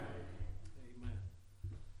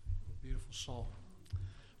Song.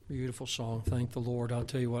 Beautiful song. Thank the Lord. I'll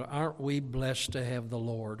tell you what, aren't we blessed to have the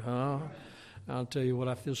Lord, huh? I'll tell you what,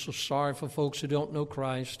 I feel so sorry for folks who don't know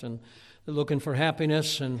Christ and they're looking for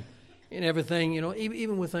happiness and everything. You know,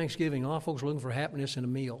 even with Thanksgiving, a lot of folks are looking for happiness in a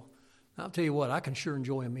meal. I'll tell you what, I can sure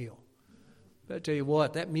enjoy a meal. But I'll tell you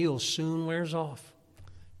what, that meal soon wears off.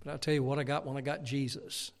 But I'll tell you what I got when I got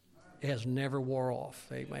Jesus. It has never wore off.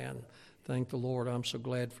 Amen. Thank the Lord. I'm so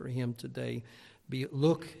glad for him today.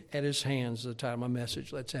 Look at his hands, the title of my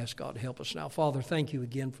message. Let's ask God to help us now. Father, thank you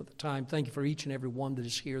again for the time. Thank you for each and every one that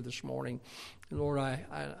is here this morning. And Lord,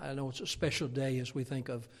 I know it's a special day as we think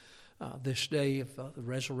of this day of the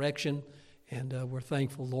resurrection. And we're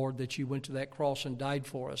thankful, Lord, that you went to that cross and died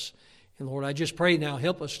for us. And Lord, I just pray now,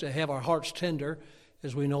 help us to have our hearts tender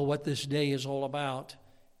as we know what this day is all about.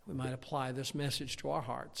 We might apply this message to our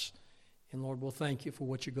hearts. And Lord, we'll thank you for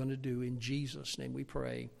what you're going to do. In Jesus' name we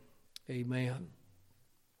pray. Amen.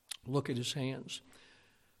 Look at his hands.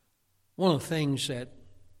 One of the things that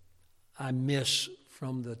I miss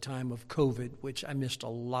from the time of COVID, which I missed a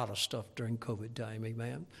lot of stuff during COVID time,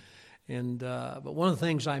 amen. But one of the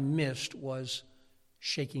things I missed was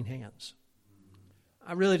shaking hands.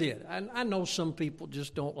 I really did. I know some people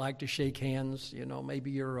just don't like to shake hands. You know,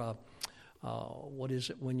 maybe you're what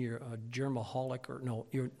is it when you're a germaholic or no,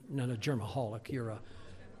 you're not a germaholic. You're a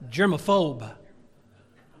germaphobe.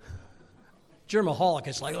 Germaholic,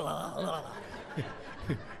 it's like,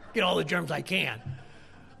 get all the germs I can.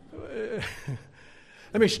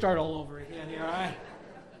 Let me start all over again here, all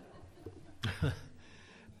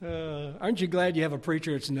right? Aren't you glad you have a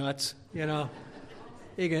preacher that's nuts, you know?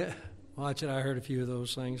 You can, watch it, I heard a few of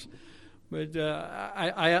those things. But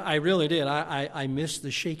I really did. I missed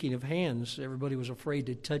the shaking of hands. Everybody was afraid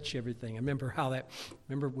to touch everything. I remember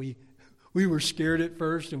we were scared at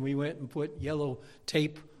first, and we went and put yellow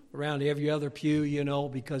tape around every other pew, you know,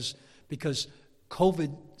 because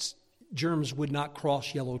COVID germs would not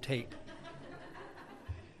cross yellow tape.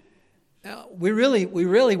 Now, we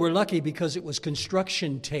really were lucky because it was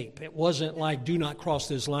construction tape. It wasn't like "do not cross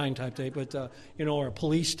this line" type tape, but or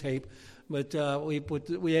police tape. But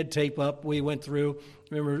we had tape up. We went through.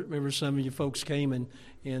 Remember some of you folks came and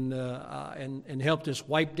helped us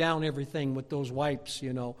wipe down everything with those wipes,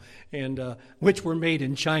 you know, and which were made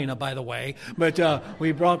in China, by the way. But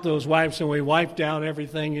we brought those wipes and we wiped down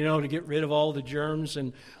everything, you know, to get rid of all the germs.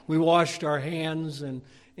 And we washed our hands and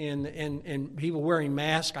people wearing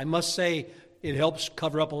masks. I must say, it helps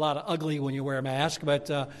cover up a lot of ugly when you wear a mask. But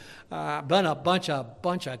a bunch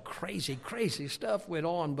of crazy stuff went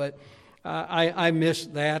on. But I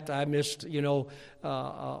missed that. I missed, a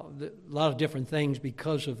lot of different things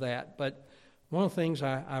because of that. But one of the things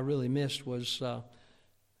I really missed was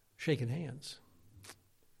shaking hands.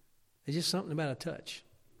 It's just something about a touch.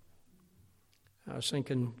 I was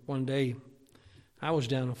thinking one day, I was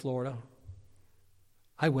down in Florida.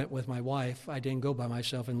 I went with my wife. I didn't go by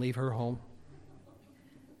myself and leave her home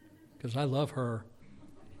because I love her.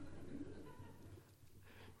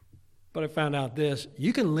 But I found out this,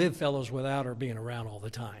 you can live, fellows, without her being around all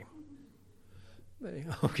the time.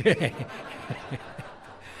 Okay.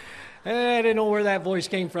 I didn't know where that voice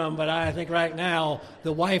came from, but I think right now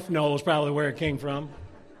the wife knows probably where it came from.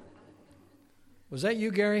 Was that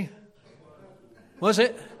you, Gary? Was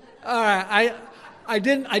it? All right. I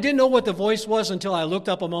didn't know what the voice was until I looked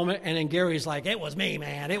up a moment, and then Gary's like, "It was me,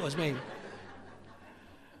 man. It was me."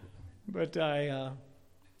 But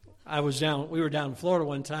we were down in Florida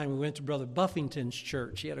one time. We went to Brother Buffington's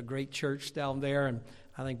church. He had a great church down there, and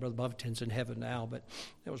I think Brother Buffington's in heaven now, but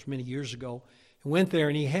that was many years ago. I went there,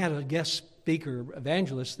 and he had a guest speaker,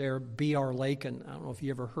 evangelist there, B.R. Lakin. I don't know if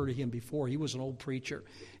you ever heard of him before. He was an old preacher,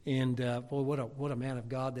 and boy, what a man of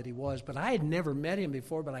God that he was. But I had never met him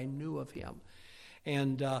before, but I knew of him.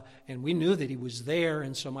 And we knew that he was there,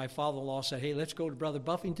 and so my father-in-law said, "Hey, let's go to Brother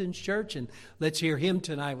Buffington's church, and let's hear him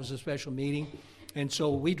tonight." It was a special meeting. And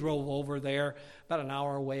so we drove over there, about an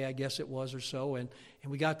hour away, I guess it was, or so, and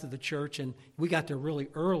we got to the church, and we got there really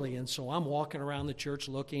early, and so I'm walking around the church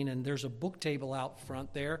looking, and there's a book table out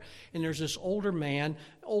front there, and there's this older man,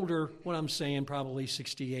 what I'm saying, probably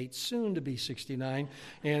 68, soon to be 69,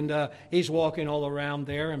 and he's walking all around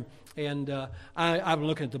there, and I'm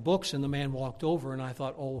looking at the books, and the man walked over, and I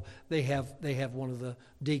thought, oh, they have one of the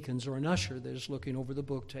deacons or an usher that is looking over the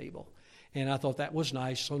book table. And I thought that was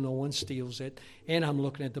nice, so no one steals it. And I'm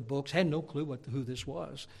looking at the books, had no clue who this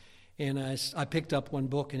was. And I picked up one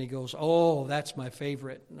book, and he goes, "Oh, that's my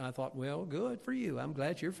favorite." And I thought, well, good for you. I'm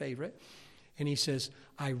glad it's your favorite. And he says,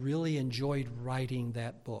 "I really enjoyed writing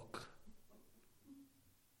that book."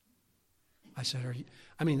 I said, "Are you?"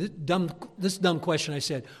 This dumb question. I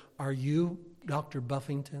said, "Are you Dr.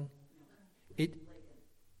 Buffington?" It.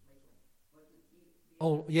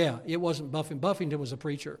 Oh, yeah, it wasn't Buffington. Buffington was a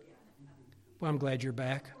preacher. Well, I'm glad you're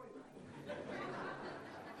back.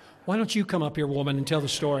 Why don't you come up here, woman, and tell the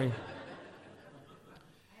story?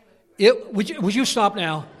 Would you stop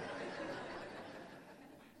now?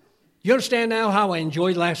 You understand now how I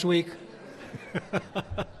enjoyed last week?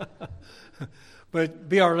 But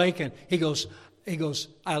B.R. Lakin, he goes,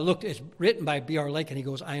 I looked, it's written by B.R. Lakin. He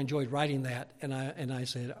goes, I enjoyed writing that. And I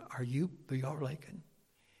said, are you B.R. Lakin?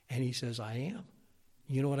 And he says, I am.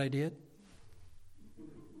 You know what I did?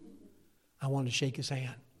 I wanted to shake his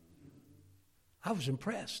hand. I was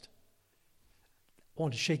impressed. I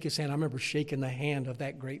wanted to shake his hand. I remember shaking the hand of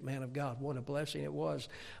that great man of God. What a blessing it was.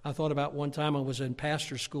 I thought about one time I was in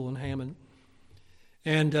pastor school in Hammond.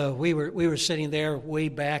 And we were sitting there way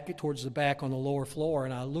back towards the back on the lower floor,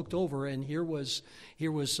 and I looked over, and here was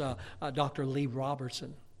Dr. Lee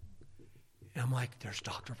Robertson. And I'm like, there's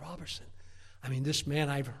Dr. Robertson. I mean, this man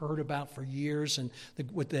I've heard about for years, and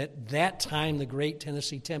with that time, the Great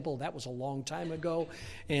Tennessee Temple, that was a long time ago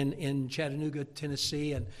in Chattanooga,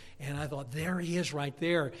 Tennessee, and I thought, there he is right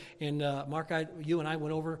there. And Mark, you and I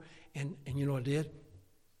went over, and you know what I did?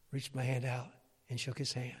 Reached my hand out and shook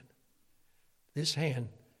his hand. This hand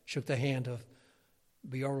shook the hand of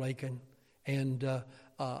B.R. Lakin and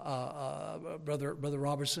Brother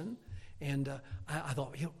Robertson, and I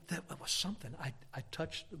thought, that was something. I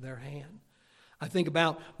touched their hand. I think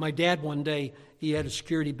about my dad one day. He had a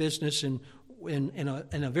security business, and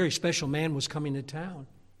a very special man was coming to town,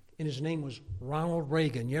 and his name was Ronald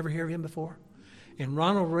Reagan. You ever hear of him before? And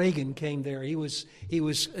Ronald Reagan came there. He was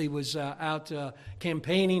out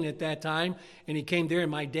campaigning at that time, and he came there.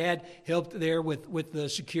 And my dad helped there with the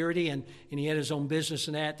security, and he had his own business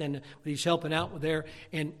and that. And he's helping out there.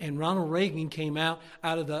 And Ronald Reagan came out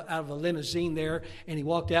of the limousine there, and he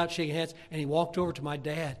walked out shaking hands, and he walked over to my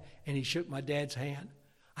dad, and he shook my dad's hand.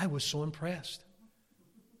 I was so impressed.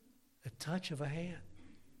 The touch of a hand.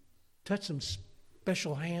 Touch some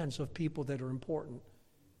special hands of people that are important.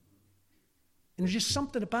 And there's just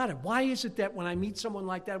something about it. Why is it that when I meet someone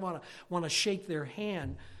like that, I want to shake their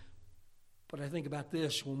hand? But I think about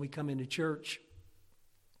this when we come into church.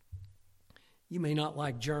 You may not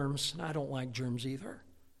like germs, and I don't like germs either.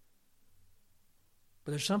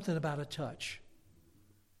 But there's something about a touch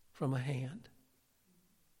from a hand.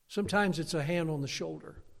 Sometimes it's a hand on the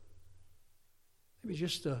shoulder. Maybe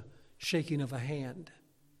just a shaking of a hand.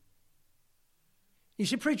 You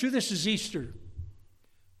say, preacher, this is Easter.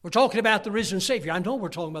 We're talking about the risen Savior. I know we're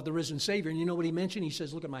talking about the risen Savior. And you know what he mentioned? He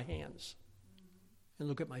says, look at my hands and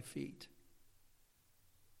look at my feet.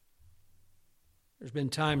 There's been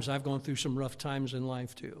times I've gone through some rough times in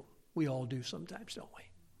life too. We all do sometimes, don't we?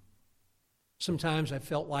 Sometimes I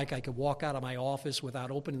felt like I could walk out of my office without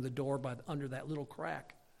opening the door under that little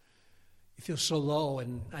crack. You feel so low,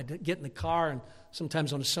 and I get in the car, and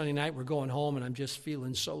sometimes on a Sunday night we're going home, and I'm just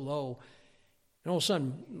feeling so low. And all of a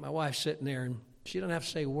sudden, my wife's sitting there, and she doesn't have to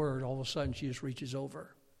say a word. All of a sudden, she just reaches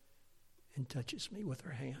over and touches me with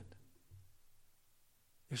her hand.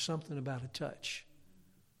 There's something about a touch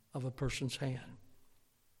of a person's hand.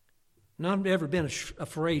 And I've never been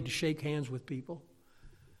afraid to shake hands with people.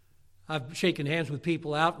 I've shaken hands with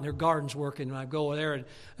people out in their gardens working, and I go there, and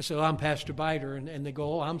I say, I'm Pastor Biter, and they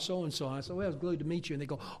go, I'm so-and-so. And I say, well, it's good to meet you. And they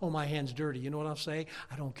go, oh, my hand's dirty. You know what I'll say?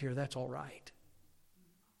 I don't care. That's all right.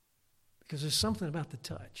 Because there's something about the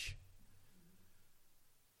touch.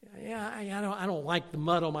 Yeah, I don't like the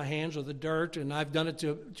mud on my hands or the dirt, and I've done it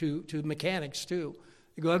to mechanics too.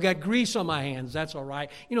 They go, I've got grease on my hands. That's all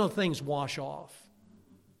right. You know, things wash off.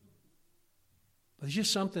 But there's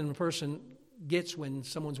just something a person gets when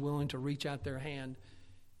someone's willing to reach out their hand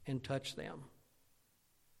and touch them.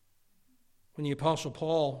 When the Apostle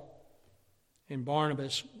Paul and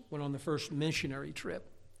Barnabas went on the first missionary trip,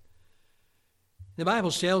 the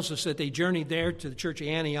Bible tells us that they journeyed there to the church of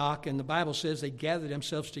Antioch, and the Bible says they gathered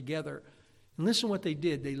themselves together. And listen to what they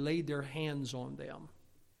did. They laid their hands on them.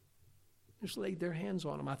 Just laid their hands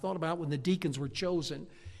on them. I thought about when the deacons were chosen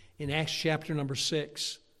in Acts chapter number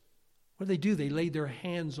 6. What did they do? They laid their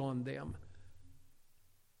hands on them.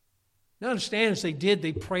 Now understand, as they did,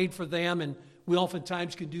 they prayed for them, and we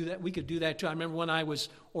oftentimes could do that. We could do that too. I remember when I was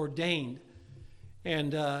ordained,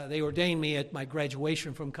 and they ordained me at my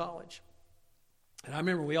graduation from college. And I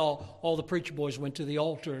remember all the preacher boys went to the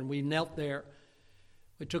altar, and we knelt there.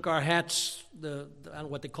 We took our hats, I don't know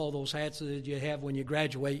what they call those hats that you have when you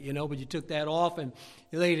graduate, but you took that off and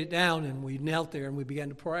you laid it down, and we knelt there and we began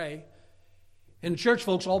to pray. And the church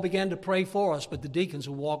folks all began to pray for us, but the deacons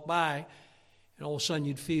would walk by, and all of a sudden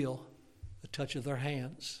you'd feel the touch of their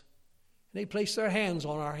hands. And they'd place their hands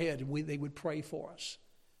on our head, and they would pray for us.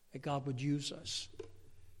 that God would use us.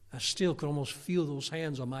 I still can almost feel those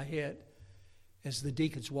hands on my head as the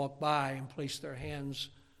deacons walk by and place their hands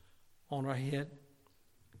on our head.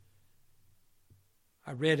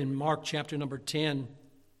 I read in Mark chapter number 10,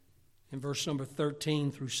 in verse number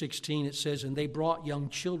 13 through 16, it says, "And they brought young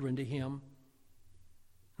children to him."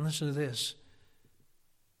 And listen to this,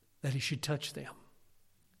 that he should touch them.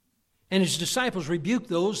 And his disciples rebuked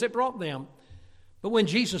those that brought them. But when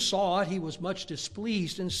Jesus saw it, he was much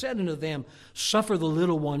displeased and said unto them, "Suffer the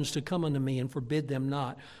little ones to come unto me, and forbid them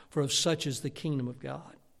not, for of such is the kingdom of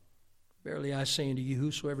God. Verily I say unto you,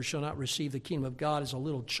 whosoever shall not receive the kingdom of God as a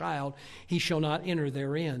little child, he shall not enter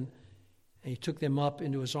therein." And he took them up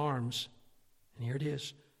into his arms, and here it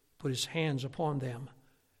is, put his hands upon them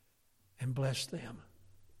and blessed them.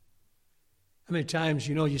 How many times,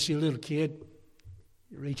 you see a little kid,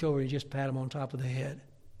 you reach over and just pat him on top of the head?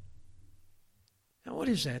 Now, what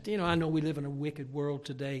is that? I know we live in a wicked world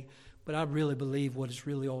today, but I really believe what it's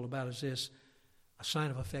really all about is this, a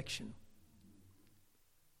sign of affection.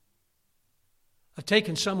 Of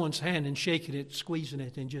taking someone's hand and shaking it, squeezing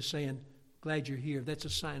it, and just saying, "Glad you're here." That's a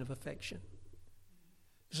sign of affection.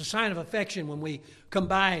 It's a sign of affection when we come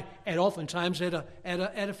by, at oftentimes at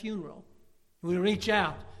a funeral. We reach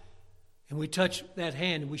out and we touch that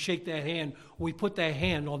hand and we shake that hand, or we put that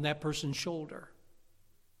hand on that person's shoulder.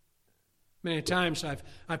 Many times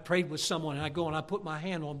I've prayed with someone, and I go and I put my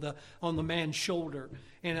hand on the man's shoulder,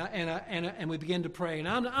 and we begin to pray. And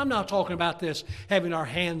I'm not talking about this having our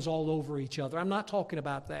hands all over each other. I'm not talking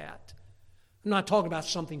about that. I'm not talking about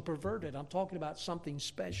something perverted. I'm talking about something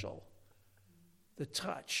special. The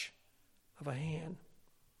touch of a hand.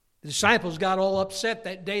 The disciples got all upset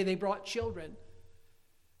that day they brought children.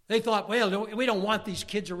 They thought, well, we don't want these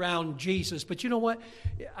kids around Jesus. But you know what?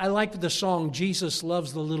 I like the song, "Jesus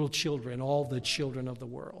loves the little children, all the children of the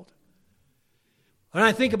world." When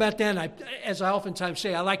I think about that, as I oftentimes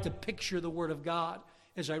say, I like to picture the Word of God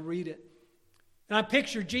as I read it. And I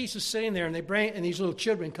picture Jesus sitting there, and these little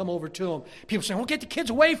children come over to him. People say, "Well, get the kids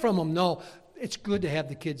away from them." No, it's good to have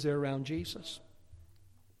the kids there around Jesus.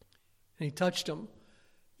 And he touched them.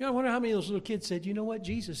 I wonder how many of those little kids said, "You know what?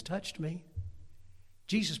 Jesus touched me.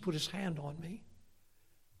 Jesus put his hand on me."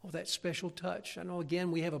 Oh, that special touch. I know,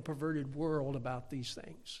 again, we have a perverted world about these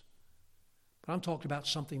things. But I'm talking about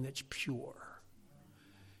something that's pure.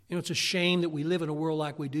 It's a shame that we live in a world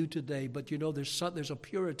like we do today, but there's a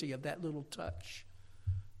purity of that little touch,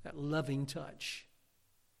 that loving touch.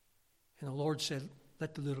 And the Lord said,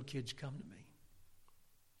 "Let the little kids come to me."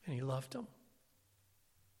 And he loved them.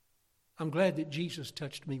 I'm glad that Jesus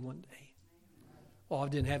touched me one day. Well, I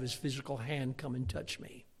didn't have his physical hand come and touch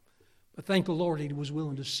me. But thank the Lord he was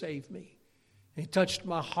willing to save me. And he touched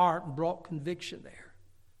my heart and brought conviction there.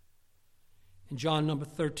 In John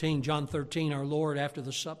 13, our Lord, after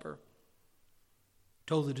the supper,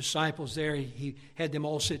 told the disciples there, he had them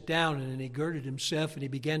all sit down, and then he girded himself and he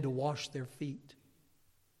began to wash their feet.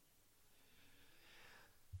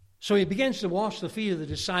 So he begins to wash the feet of the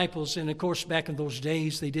disciples, and of course back in those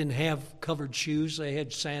days they didn't have covered shoes. They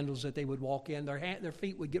had sandals that they would walk in. Their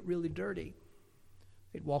feet would get really dirty.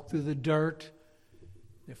 They'd walk through the dirt.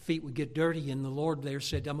 Their feet would get dirty, and the Lord there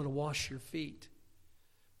said, "I'm going to wash your feet."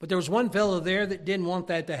 But there was one fellow there that didn't want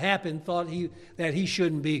that to happen, thought that he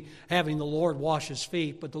shouldn't be having the Lord wash his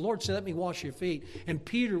feet. But the Lord said, "Let me wash your feet." And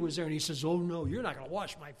Peter was there, and he says, "Oh no, you're not going to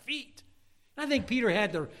wash my feet." I think Peter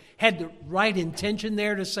had the right intention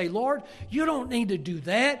there to say, "Lord, you don't need to do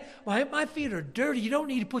that. My feet are dirty. You don't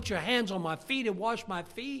need to put your hands on my feet and wash my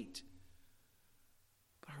feet."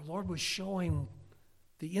 But our Lord was showing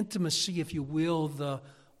the intimacy, if you will, the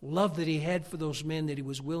love that he had for those men, that he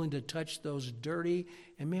was willing to touch those dirty,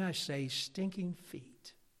 and may I say, stinking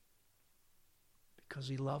feet, because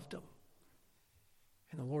he loved them.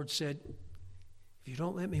 And the Lord said, "If you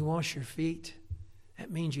don't let me wash your feet, that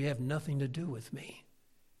means you have nothing to do with me."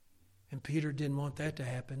 And Peter didn't want that to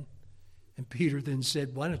happen. And Peter then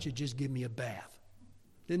said, "Why don't you just give me a bath?"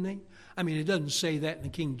 Didn't he? I mean, it doesn't say that in the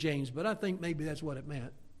King James, but I think maybe that's what it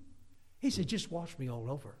meant. He said, "Just wash me all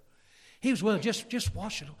over." He was willing, just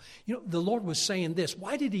wash it. The Lord was saying this.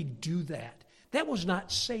 Why did he do that? That was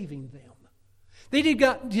not saving them. They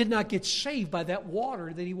did not get saved by that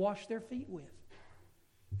water that he washed their feet with.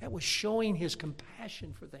 That was showing his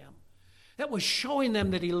compassion for them. That was showing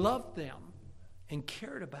them that he loved them and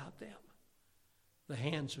cared about them. The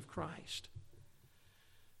hands of Christ.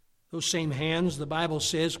 Those same hands, the Bible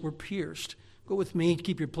says, were pierced. Go with me,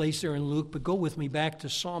 keep your place there in Luke, but go with me back to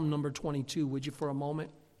Psalm number 22, would you, for a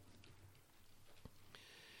moment?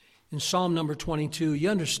 In Psalm number 22, you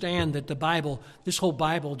understand that the Bible, this whole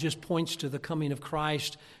Bible just points to the coming of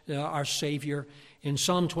Christ, our Savior. In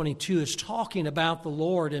Psalm 22, it's talking about the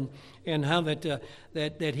Lord and how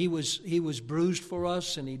that he was bruised for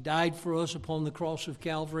us and he died for us upon the cross of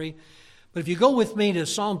Calvary. But if you go with me to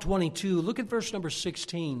Psalm 22, look at verse number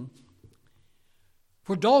 16.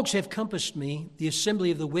 For dogs have compassed me, the assembly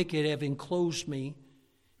of the wicked have enclosed me.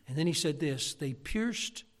 And then he said this, they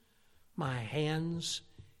pierced my hands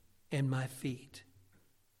and my feet.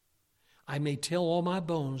 I may tell all my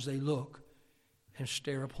bones, they look and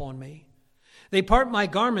stare upon me. They part my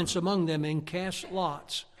garments among them and cast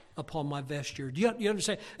lots upon my vesture. Do you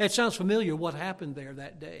understand? That sounds familiar, what happened there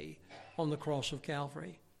that day on the cross of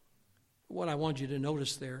Calvary. What I want you to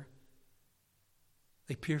notice there,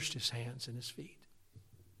 they pierced his hands and his feet.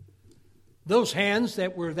 Those hands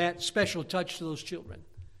that were that special touch to those children,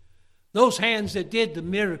 those hands that did the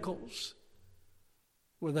miracles,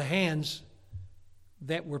 were the hands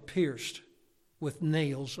that were pierced with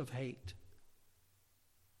nails of hate.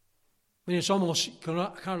 I mean, it's almost kind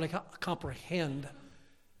of like comprehend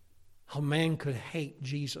how man could hate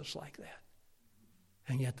Jesus like that.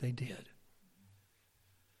 And yet they did.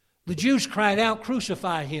 The Jews cried out,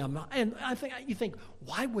 crucify him. And you think,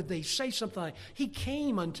 why would they say something like, he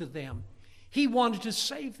came unto them. He wanted to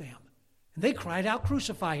save them. And they cried out,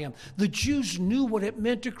 crucify him. The Jews knew what it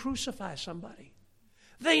meant to crucify somebody.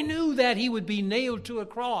 They knew that he would be nailed to a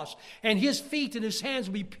cross and his feet and his hands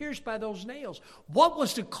would be pierced by those nails. What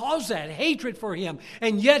was to cause that? Hatred for him.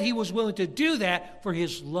 And yet he was willing to do that for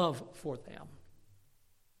his love for them.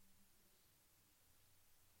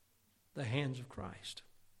 The hands of Christ.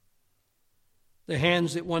 The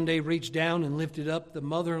hands that one day reached down and lifted up the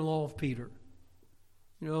mother-in-law of Peter.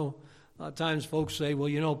 You know, a lot of times folks say, well,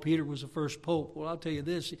 you know, Peter was the first pope. Well, I'll tell you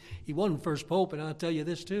this. He wasn't first pope, and I'll tell you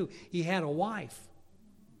this too. He had a wife.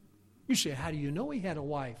 You say, how do you know he had a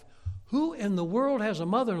wife? Who in the world has a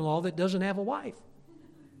mother-in-law that doesn't have a wife?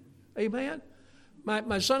 Amen?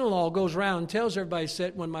 My son-in-law goes around and tells everybody,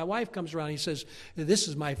 said, when my wife comes around, he says, this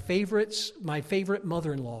is my favorite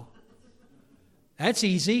mother-in-law. That's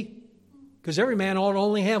easy, because every man ought to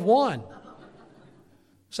only have one.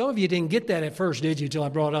 Some of you didn't get that at first, did you, until I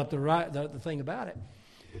brought up the thing about it.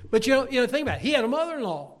 But you know, think about it. He had a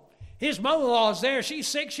mother-in-law. His mother-in-law is there. She's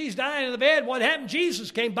sick. She's dying in the bed. What happened? Jesus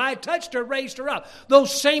came by, touched her, raised her up.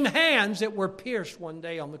 Those same hands that were pierced one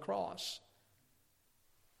day on the cross.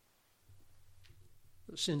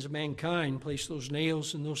 The sins of mankind placed those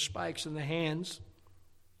nails and those spikes in the hands,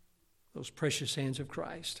 those precious hands of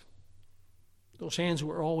Christ. Those hands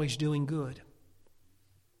were always doing good.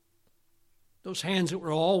 Those hands that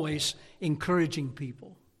were always encouraging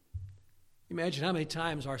people. Imagine how many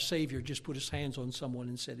times our Savior just put his hands on someone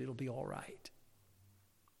and said, it'll be all right.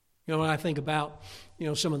 You know, when I think about, you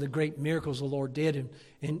know, some of the great miracles the Lord did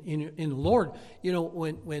in the Lord, you know,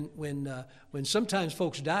 when sometimes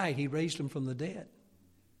folks died, he raised them from the dead.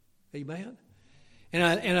 Amen? And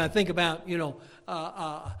I think about, you know,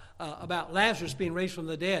 about Lazarus being raised from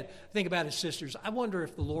the dead. Think about his sisters. I wonder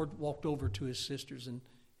if the Lord walked over to his sisters and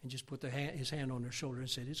just put his hand on their shoulder and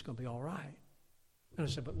said, it's going to be all right. And I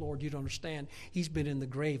said, but Lord, you don't understand. He's been in the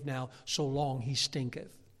grave now so long he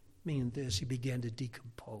stinketh. Meaning this, he began to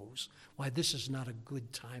decompose. Why, this is not a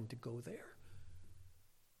good time to go there.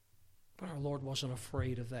 But our Lord wasn't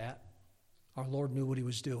afraid of that. Our Lord knew what he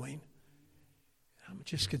was doing. I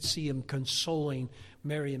just could see him consoling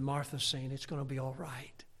Mary and Martha, saying, it's going to be all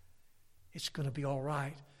right. It's going to be all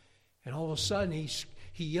right. And all of a sudden,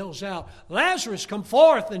 he yells out, Lazarus, come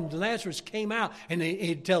forth. And Lazarus came out, and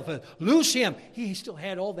he'd tell them, loose him. He still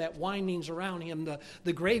had all that windings around him,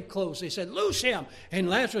 the grave clothes. They said, loose him. And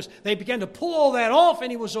Lazarus, they began to pull all that off, and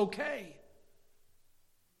he was okay.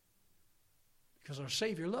 Because our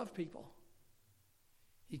Savior loved people.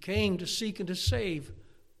 He came to seek and to save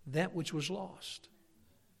that which was lost.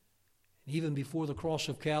 And even before the cross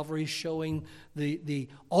of Calvary, showing the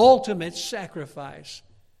ultimate sacrifice,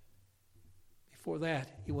 before that,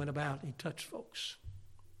 he went about and he touched folks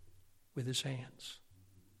with his hands.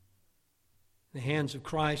 In the hands of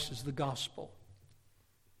Christ is the gospel.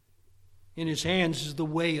 In his hands is the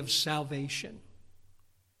way of salvation.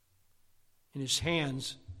 In his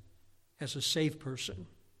hands, as a saved person,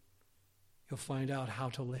 you'll find out how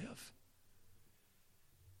to live.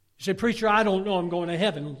 You say, preacher, I don't know I'm going to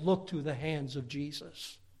heaven. Look to the hands of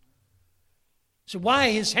Jesus. So why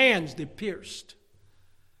his hands? They're pierced.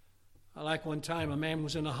 I like one time a man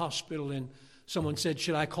was in a hospital and someone said,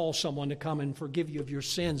 should I call someone to come and forgive you of your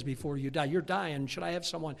sins before you die? You're dying. Should I have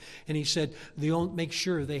someone? And he said, make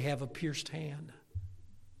sure they have a pierced hand.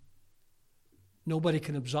 Nobody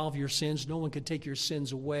can absolve your sins. No one can take your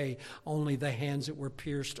sins away. Only the hands that were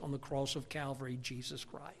pierced on the cross of Calvary, Jesus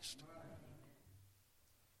Christ.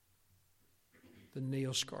 The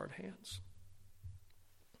nail-scarred hands.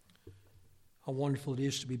 How wonderful it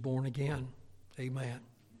is to be born again. Amen.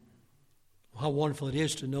 How wonderful it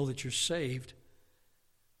is to know that you're saved.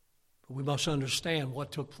 But we must understand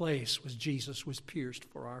what took place was Jesus was pierced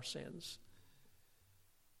for our sins.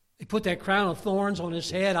 They put that crown of thorns on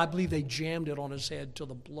his head. I believe they jammed it on his head till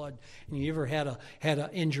the blood. And you ever had an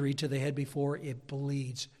injury to the head before? It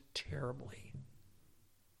bleeds terribly.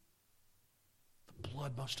 The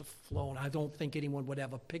blood must have flown. I don't think anyone would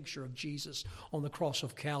have a picture of Jesus on the cross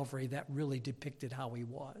of Calvary that really depicted how he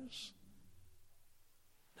was.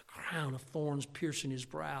 The crown of thorns piercing his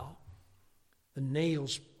brow. The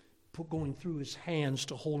nails going through his hands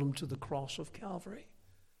to hold him to the cross of Calvary.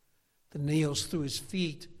 The nails through his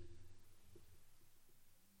feet.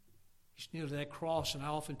 He's nailed to that cross, and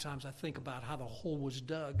oftentimes I think about how the hole was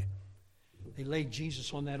dug. They laid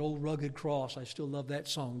Jesus on that old rugged cross. I still love that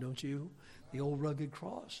song, don't you? The old rugged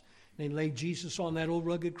cross. And they laid Jesus on that old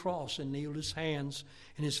rugged cross and nailed his hands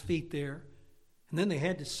and his feet there. And then they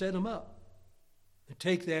had to set him up.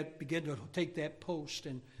 And begin to take that post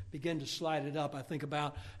and begin to slide it up. I think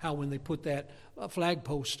about how when they put that flag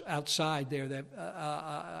post outside there,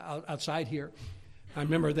 outside here, I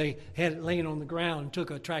remember they had it laying on the ground and took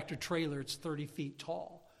a tractor trailer. It's 30 feet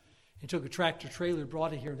tall. They took a tractor trailer,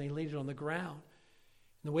 brought it here, and they laid it on the ground.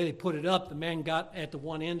 And the way they put it up, the man got at the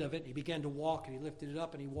one end of it, and he began to walk, and he lifted it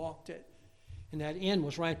up, and he walked it. And that end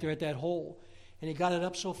was right there at that hole. And he got it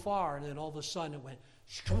up so far, and then all of a sudden it went,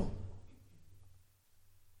 shoo.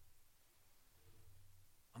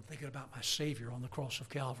 I'm thinking about my Savior on the cross of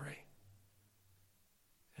Calvary.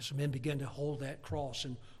 As the men began to hold that cross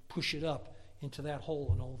and push it up into that hole,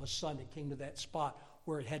 and all of a sudden it came to that spot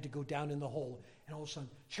where it had to go down in the hole, and all of a sudden,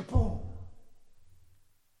 shaboom!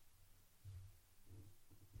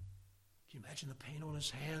 Can you imagine the pain on his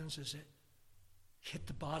hands as it hit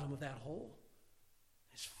the bottom of that hole?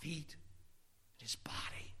 His feet, his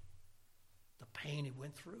body, the pain he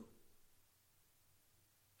went through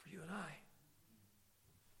for you and I.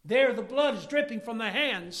 There the blood is dripping from the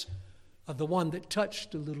hands of the one that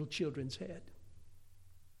touched the little children's head.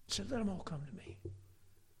 He said, let them all come to me.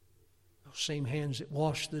 Those same hands that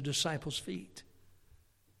washed the disciples' feet.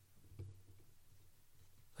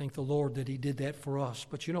 Thank the Lord that he did that for us.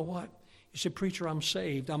 But you know what? You said, preacher, I'm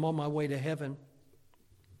saved. I'm on my way to heaven.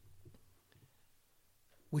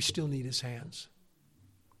 We still need his hands.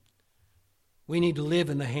 We need to live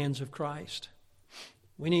in the hands of Christ.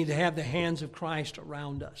 We need to have the hands of Christ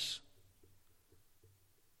around us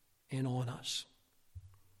and on us.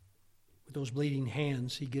 With those bleeding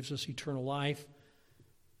hands, he gives us eternal life.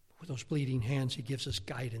 With those bleeding hands, he gives us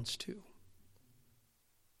guidance too.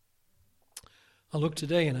 I look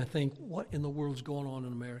today and I think, what in the world's going on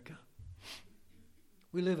in America?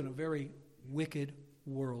 We live in a very wicked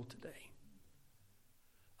world today.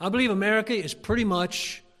 I believe America is pretty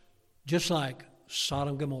much just like Sodom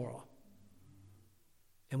and Gomorrah.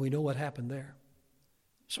 And we know what happened there.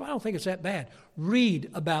 So I don't think it's that bad.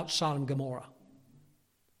 Read about Sodom and Gomorrah.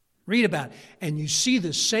 Read about it. And you see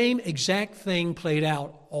the same exact thing played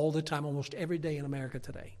out all the time, almost every day in America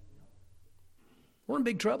today. We're in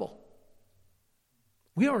big trouble.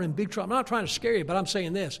 We are in big trouble. I'm not trying to scare you, but I'm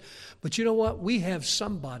saying this. But you know what? We have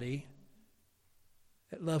somebody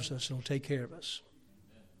that loves us and will take care of us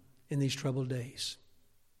in these troubled days.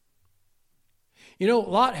 You know,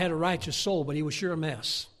 Lot had a righteous soul, but he was sure a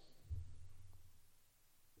mess.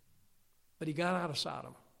 But he got out of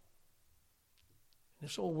Sodom.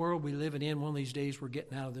 This old world we live in, one of these days we're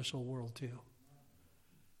getting out of this old world too.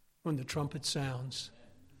 When the trumpet sounds,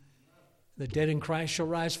 the dead in Christ shall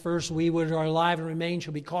rise first. We which are alive and remain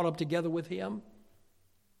shall be caught up together with him.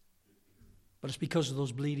 But it's because of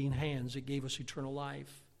those bleeding hands that gave us eternal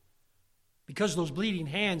life. Because of those bleeding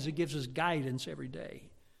hands, it gives us guidance every day.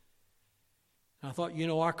 And I thought,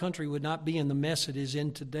 our country would not be in the mess it is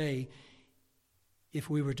in today if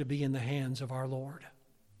we were to be in the hands of our Lord.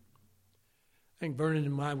 I think Vernon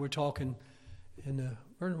and I were talking, and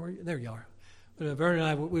Vernon, there you are. Vernon and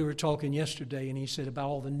I, we were talking yesterday, and he said about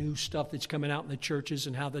all the new stuff that's coming out in the churches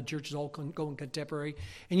and how the churches all going contemporary.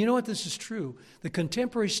 And you know what? This is true. The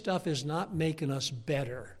contemporary stuff is not making us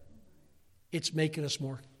better. It's making us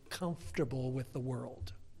more comfortable with the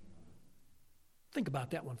world. Think about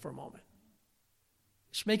that one for a moment.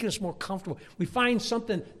 It's making us more comfortable. We find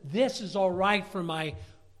something, this is all right for my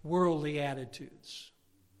worldly attitudes.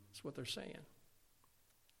 That's what they're saying.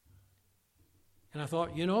 And I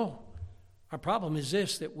thought, Our problem is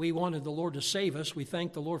this, that we wanted the Lord to save us. We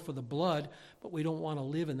thank the Lord for the blood, but we don't want to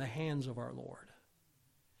live in the hands of our Lord.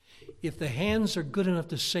 If the hands are good enough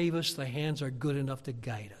to save us, the hands are good enough to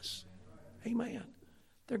guide us. Amen.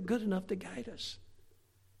 They're good enough to guide us.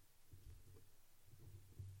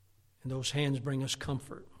 And those hands bring us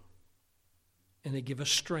comfort. And they give us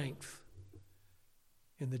strength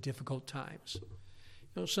in the difficult times.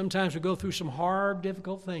 You know, sometimes we go through some hard,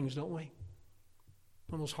 difficult things, don't we?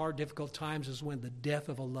 One of those hard, difficult times is when the death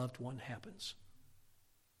of a loved one happens.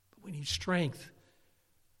 But we need strength.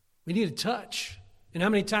 We need a touch. And how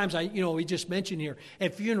many times we just mentioned here,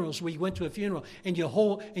 at funerals, we went to a funeral and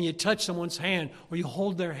you touch someone's hand or you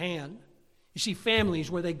hold their hand. You see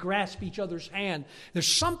families where they grasp each other's hand. There's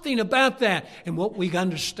something about that. And what we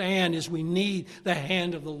understand is we need the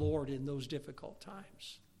hand of the Lord in those difficult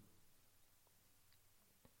times.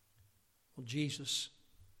 Well, Jesus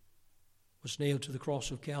was nailed to the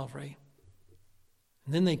cross of Calvary.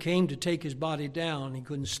 And then they came to take his body down. He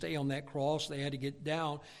couldn't stay on that cross. They had to get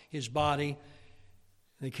down his body.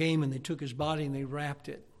 They came and they took his body and they wrapped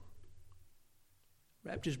it.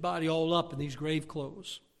 Wrapped his body all up in these grave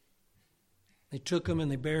clothes. They took him and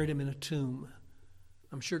they buried him in a tomb.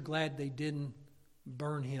 I'm sure glad they didn't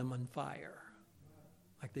burn him on fire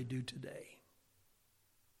like they do today.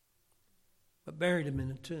 But buried him in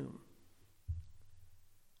a tomb.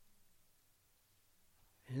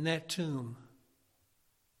 And in that tomb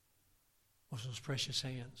was those precious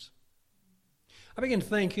hands. I began to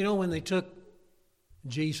think, when they took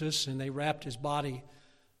Jesus and they wrapped his body,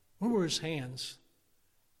 where were his hands?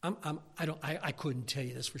 I couldn't tell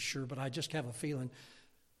you this for sure, but I just have a feeling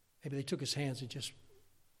maybe they took his hands and just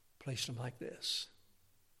placed them like this.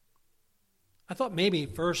 I thought maybe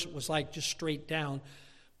at first it was like just straight down,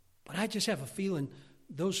 but I just have a feeling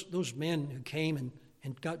those men who came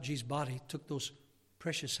and got Jesus' body took those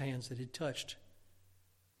precious hands that had touched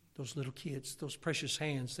those little kids, those precious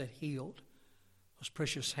hands that healed, those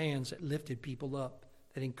precious hands that lifted people up,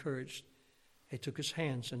 that encouraged. They took his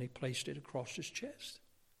hands and they placed it across his chest.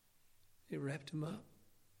 They wrapped him up.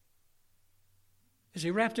 As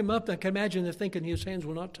they wrapped him up, I can imagine they're thinking his hands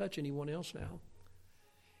will not touch anyone else now.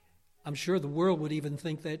 I'm sure the world would even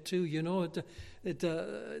think that too.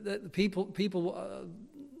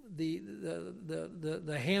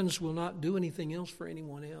 The hands will not do anything else for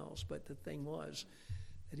anyone else. But the thing was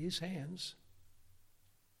that his hands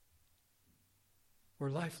were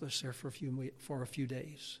lifeless there for a few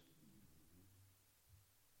days.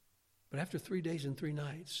 But after 3 days and 3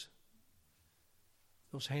 nights,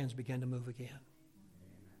 those hands began to move again.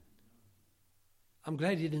 I'm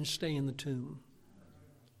glad he didn't stay in the tomb.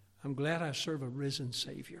 I'm glad I serve a risen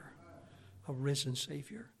Savior. A risen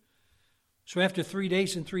Savior. So after 3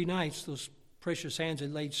 days and 3 nights, those precious hands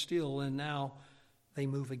had laid still, and now they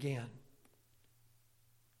move again.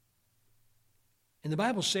 And the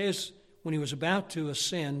Bible says when he was about to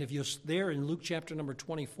ascend, if you're there in Luke chapter number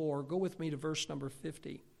 24, go with me to verse number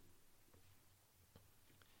 50.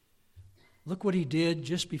 Look what he did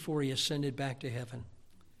just before he ascended back to heaven.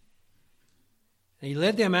 And he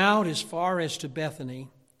led them out as far as to Bethany,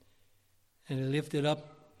 and he lifted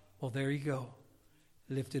up, well, there you go,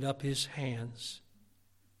 lifted up his hands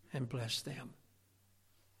and blessed them.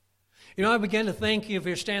 I began to think, if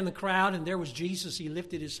you're standing in the crowd and there was Jesus, he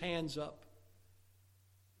lifted his hands up.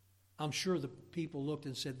 I'm sure the people looked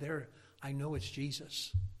and said, there, I know it's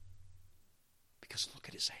Jesus. Because look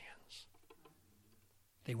at his hands.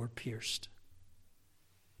 They were pierced.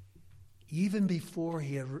 Even before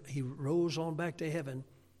he rose on back to heaven,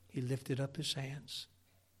 he lifted up his hands.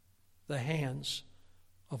 The hands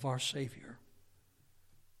of our Savior.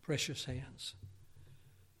 Precious hands.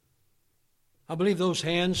 I believe those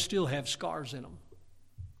hands still have scars in them.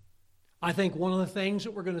 I think one of the things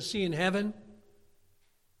that we're going to see in heaven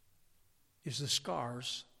is the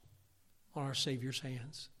scars on our Savior's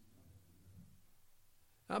hands.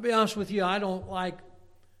 I'll be honest with you, I don't like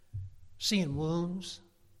seeing wounds.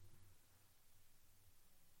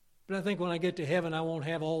 But I think when I get to heaven, I won't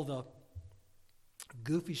have all the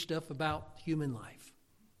goofy stuff about human life.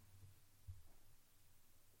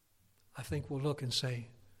 I think we'll look and say,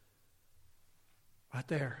 right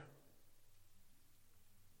there,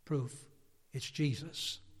 proof it's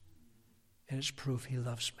Jesus, and it's proof he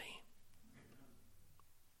loves me.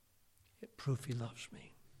 It's proof he loves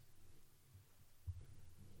me.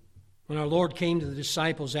 When our Lord came to the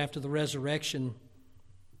disciples after the resurrection,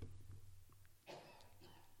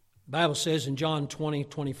 the Bible says in John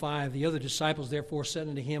 20:25, the other disciples therefore said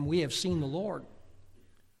unto him, we have seen the Lord.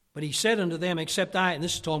 But he said unto them, except I, and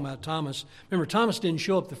this is talking about Thomas. Remember, Thomas didn't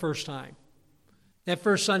show up the first time. That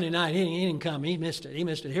first Sunday night, he didn't come. He missed it. He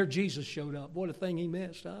missed it. Here Jesus showed up. What a thing he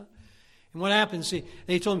missed, huh? And what happens,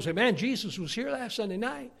 they told him, man, Jesus was here last Sunday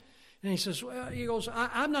night. And he says, well, he goes,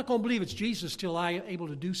 I'm not going to believe it's Jesus till I'm able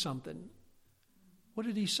to do something. What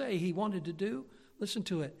did he say he wanted to do? Listen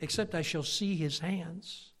to it. Except I shall see his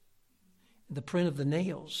hands, the print of the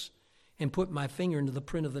nails, and put my finger into the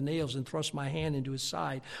print of the nails and thrust my hand into his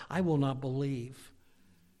side, I will not believe.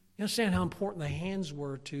 You understand how important the hands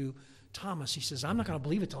were to Thomas? He says, I'm not going to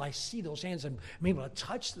believe it till I see those hands and I'm able to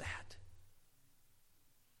touch that.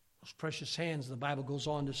 Those precious hands, the Bible goes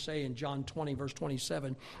on to say in John 20, verse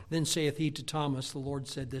 27, then saith he to Thomas, the Lord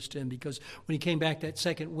said this to him, because when he came back that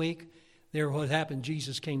second week, there what happened,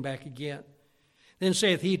 Jesus came back again. Then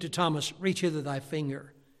saith he to Thomas, reach hither thy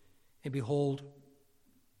finger, and behold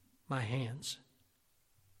my hands.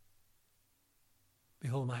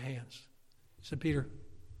 Behold my hands. He said, Peter,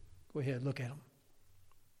 go ahead, look at them.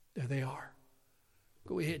 There they are.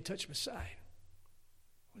 Go ahead, touch my side.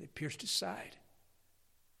 Well, they pierced his side.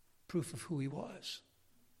 Proof of who he was.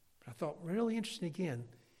 But I thought, really interesting again,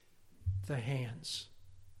 the hands.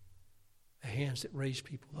 The hands that raised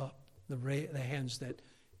people up. The hands that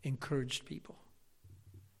encouraged people.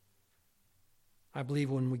 I believe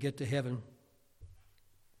when we get to heaven,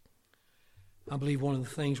 I believe one of the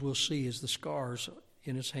things we'll see is the scars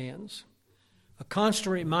in his hands. A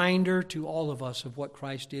constant reminder to all of us of what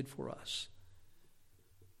Christ did for us.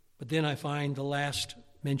 But then I find the last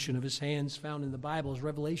mention of his hands found in the Bible is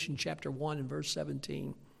Revelation chapter 1 and verse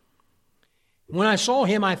 17. When I saw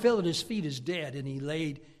him, I fell at his feet as dead, and he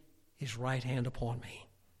laid his right hand upon me,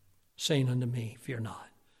 saying unto me, fear not.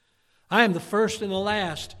 I am the first and the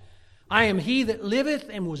last. I am he that liveth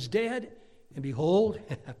and was dead, and behold,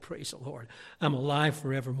 praise the Lord, I'm alive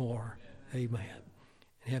forevermore. Amen.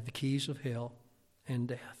 And have the keys of hell and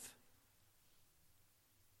death.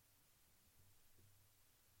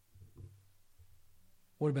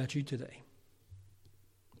 What about you today?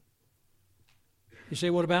 You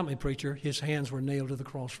say, what about me, preacher? His hands were nailed to the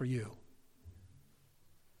cross for you.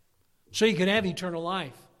 So you could have eternal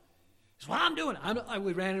life. That's what I'm doing.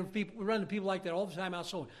 We run into people like that all the time out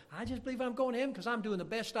sewing. I just believe I'm going to heaven because I'm doing the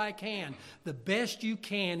best I can. The best you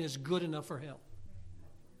can is good enough for hell.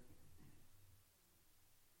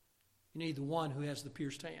 You need the one who has the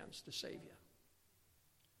pierced hands to save you.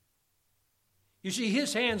 You see,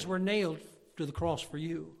 his hands were nailed to the cross for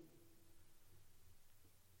you.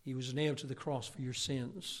 He was nailed to the cross for your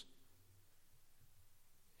sins.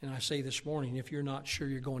 And I say this morning, if you're not sure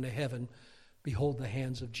you're going to heaven, behold the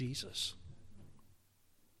hands of Jesus.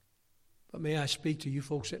 But may I speak to you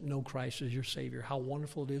folks that know Christ as your Savior, how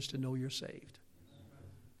wonderful it is to know you're saved.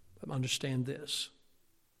 But understand this.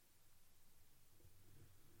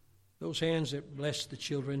 Those hands that blessed the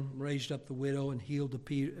children, raised up the widow, and healed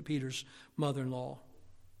Peter's mother-in-law,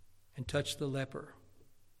 and touched the leper.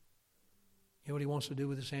 You know what he wants to do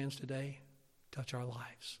with his hands today? Touch our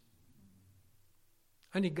lives.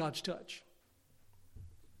 I need God's touch.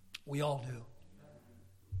 We all do.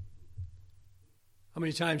 How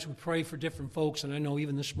many times we pray for different folks, and I know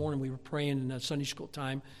even this morning we were praying in that Sunday school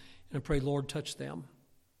time, and I pray, Lord, touch them.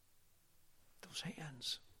 Those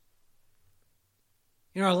hands.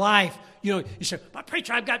 In our life, you say, but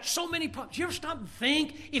preacher, I've got so many problems. You ever stop and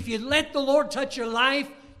think, if you let the Lord touch your life,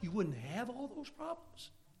 you wouldn't have all those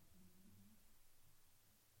problems?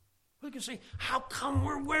 We can say, how come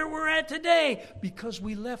we're where we're at today? Because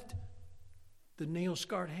we left the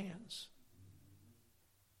nail-scarred hands.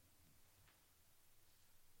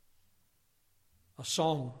 A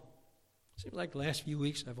song. Seems like the last few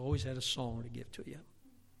weeks I've always had a song to give to you.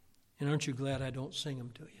 And aren't you glad I don't sing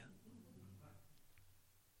them to you?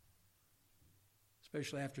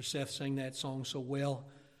 Especially after Seth sang that song so well,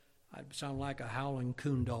 I'd sound like a howling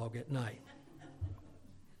coon dog at night.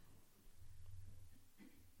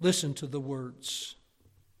 Listen to the words.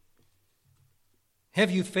 Have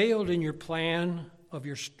you failed in your plan of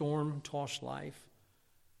your storm-tossed life?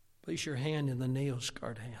 Place your hand in the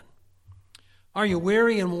nail-scarred hand. Are you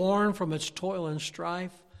weary and worn from its toil and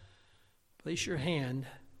strife? Place your hand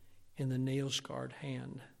in the nail-scarred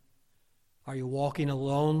hand. Are you walking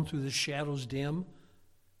alone through the shadows dim?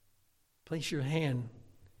 Place your hand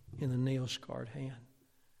in the nail-scarred hand.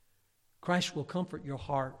 Christ will comfort your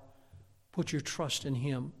heart. Put your trust in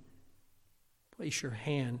him. Place your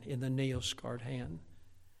hand in the nail-scarred hand.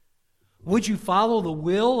 Would you follow the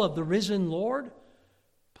will of the risen Lord?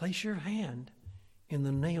 Place your hand in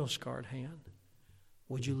the nail-scarred hand.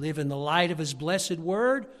 Would you live in the light of his blessed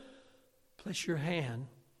word? Place your hand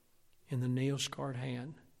in the nail-scarred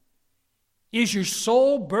hand. Is your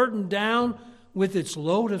soul burdened down with its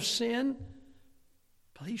load of sin?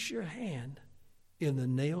 Place your hand in the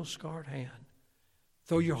nail-scarred hand.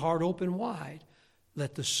 Throw your heart open wide.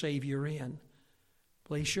 Let the Savior in.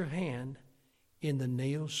 Place your hand in the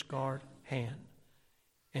nail-scarred hand.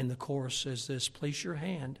 And the chorus says this, place your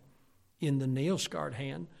hand in the nail-scarred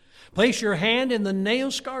hand. Place your hand in the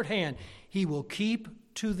nail-scarred hand. He will keep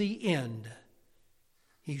to the end.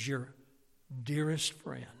 He's your dearest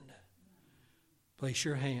friend. Place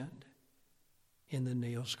your hand in the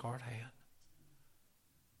nail-scarred hand.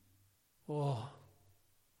 Oh,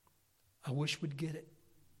 I wish we'd get it.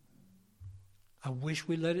 I wish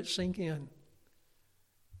we'd let it sink in.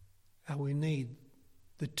 How we need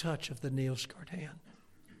the touch of the nail-scarred hand.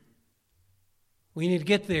 We need to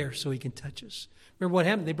get there so He can touch us. Remember what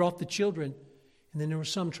happened? They brought the children, and then there were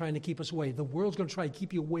some trying to keep us away. The world's going to try to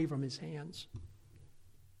keep you away from His hands.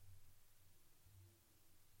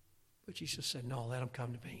 But Jesus said, no, let them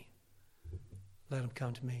come to me. Let them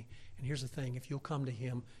come to me. And here's the thing. If you'll come to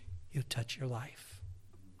Him, He'll touch your life.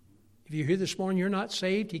 If you're here this morning, you're not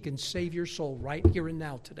saved, He can save your soul right here and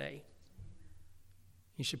now today.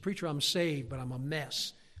 You say, preacher, I'm saved, but I'm a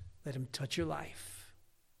mess. Let Him touch your life.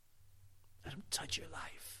 Let Him touch your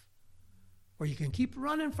life. Or you can keep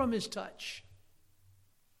running from His touch.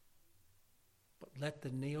 But let the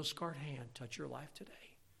nail-scarred hand touch your life today.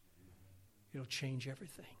 It'll change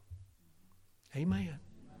everything. Amen.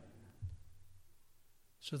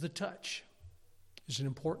 So the touch is an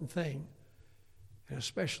important thing, and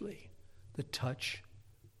especially the touch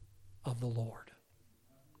of the Lord.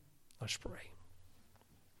 Let's pray.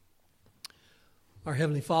 Our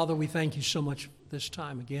Heavenly Father, we thank You so much this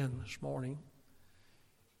time again this morning.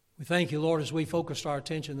 We thank You, Lord, as we focused our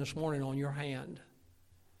attention this morning on Your hand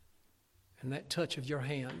and that touch of Your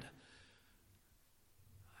hand.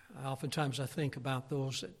 Oftentimes I think about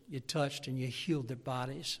those that You touched and You healed their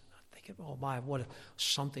bodies. I think, oh my, what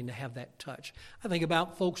something to have that touch. I think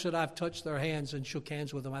about folks that I've touched their hands and shook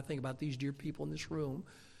hands with them. I think about these dear people in this room.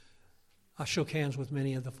 I shook hands with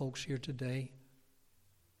many of the folks here today.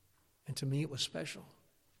 And to me it was special.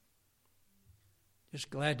 Just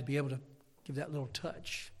glad to be able to give that little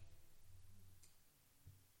touch.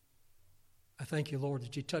 I thank You, Lord,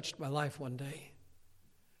 that You touched my life one day.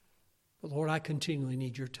 But Lord, I continually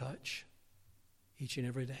need Your touch each and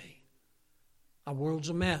every day. Our world's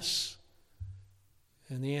a mess,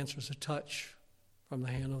 and the answer is a touch from the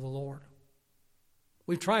hand of the Lord.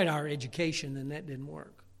 We've tried our education, and that didn't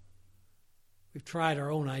work. We've tried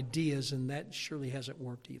our own ideas, and that surely hasn't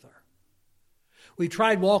worked either. We've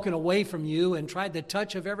tried walking away from You and tried the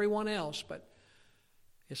touch of everyone else, but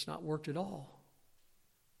it's not worked at all.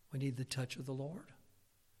 We need the touch of the Lord.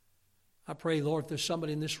 I pray, Lord, if there's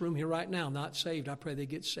somebody in this room here right now not saved, I pray they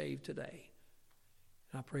get saved today.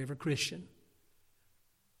 And I pray every Christian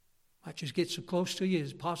might just get so close to You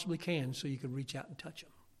as possibly can so You can reach out and touch them.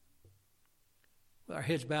 With our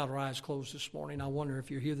heads bowed, our eyes closed this morning, I wonder if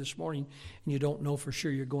you're here this morning and you don't know for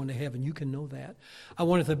sure you're going to heaven. You can know that. I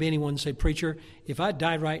wonder if there'd be anyone say, preacher, if I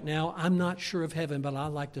died right now, I'm not sure of heaven, but I'd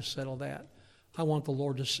like to settle that. I want the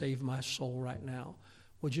Lord to save my soul right now.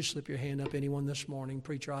 Would you slip your hand up, anyone this morning?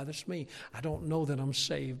 Preacher, that's me. I don't know that I'm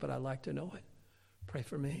saved, but I'd like to know it. Pray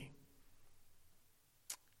for me.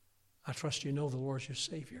 I trust you know the Lord's your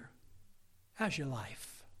Savior. How's your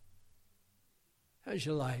life? How's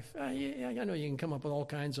your life? I know you can come up with all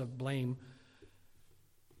kinds of blame.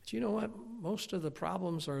 But you know what? Most of the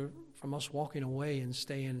problems are from us walking away and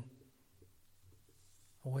staying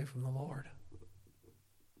away from the Lord.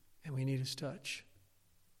 And we need His touch.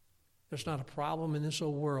 There's not a problem in this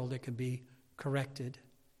old world that could be corrected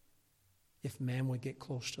if man would get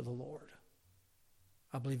close to the Lord.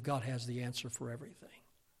 I believe God has the answer for everything.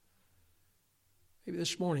 Maybe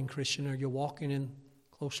this morning, Christian, are you walking in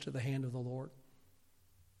close to the hand of the Lord?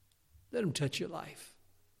 Let Him touch your life.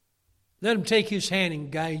 Let Him take His hand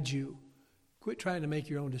and guide you. Quit trying to make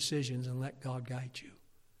your own decisions and let God guide you.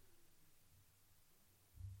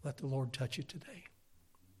 Let the Lord touch you today.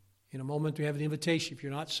 In a moment, we have an invitation. If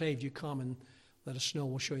you're not saved, you come and let us know.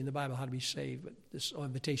 We'll show you in the Bible how to be saved. But this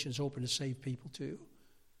invitation is open to save people too.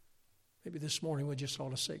 Maybe this morning we just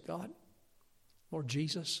ought to say, God, Lord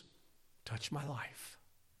Jesus, touch my life.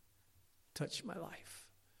 Touch my life.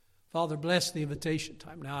 Father, bless the invitation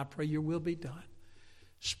time. Now I pray Your will be done.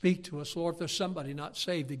 Speak to us, Lord. If there's somebody not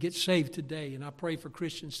saved, to get saved today. And I pray for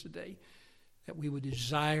Christians today that we would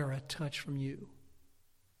desire a touch from You.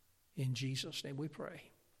 In Jesus' name we pray.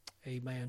 Amen.